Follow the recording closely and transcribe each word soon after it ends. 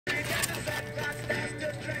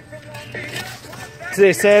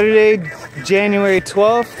Today's Saturday, January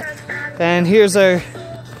 12th, and here's our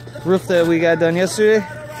roof that we got done yesterday.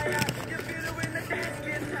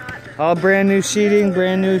 All brand new sheeting,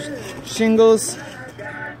 brand new shingles.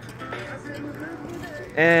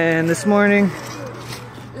 And this morning,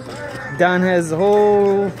 Don has the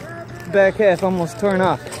whole back half almost torn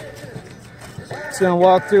off. Just gonna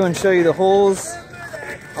walk through and show you the holes,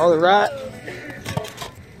 all the rot.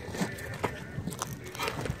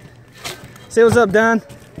 Say what's up, Don.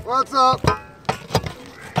 What's up?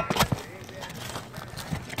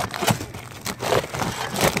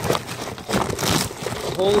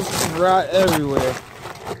 Holes and rot everywhere.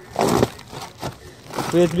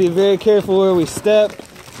 We have to be very careful where we step.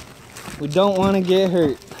 We don't want to get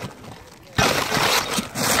hurt.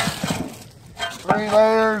 3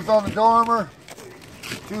 layers on the dormer,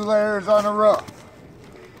 2 layers on the roof.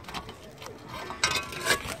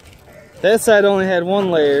 That side only had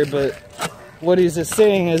 1 layer, but what he's just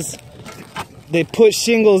saying is they put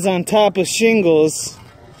shingles on top of shingles,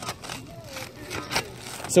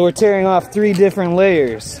 so we're tearing off 3 different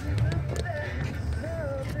layers.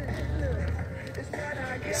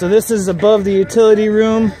 So this is above the utility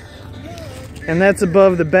room, and that's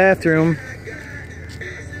above the bathroom.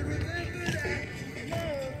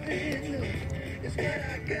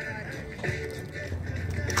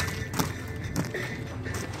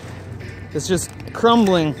 It's just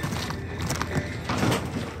crumbling.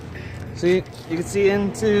 See, you can see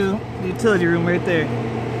into the utility room right there.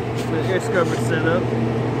 Where the air scrubber's set up.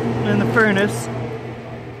 And the furnace.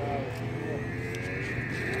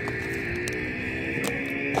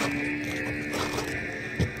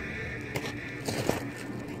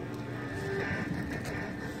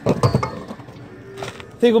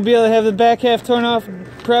 Think we'll be able to have the back half torn off,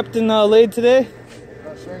 prepped and laid today?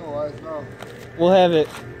 Not shingle-wise, no. We'll have it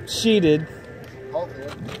sheeted. Hopefully.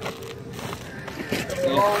 It's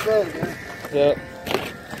a long day, man. Yep.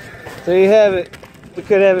 So you have it. We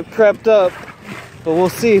could have it prepped up, but we'll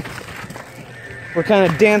see. We're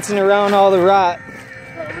kind of dancing around all the rot.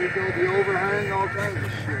 Gotta rebuild the overhang, all kinds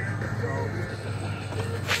of shit.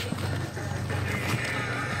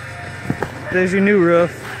 So. There's your new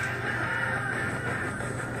roof.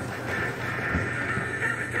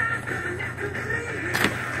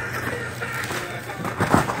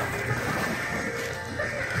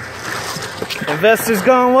 Investors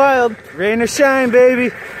gone wild. Rain or shine,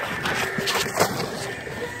 baby.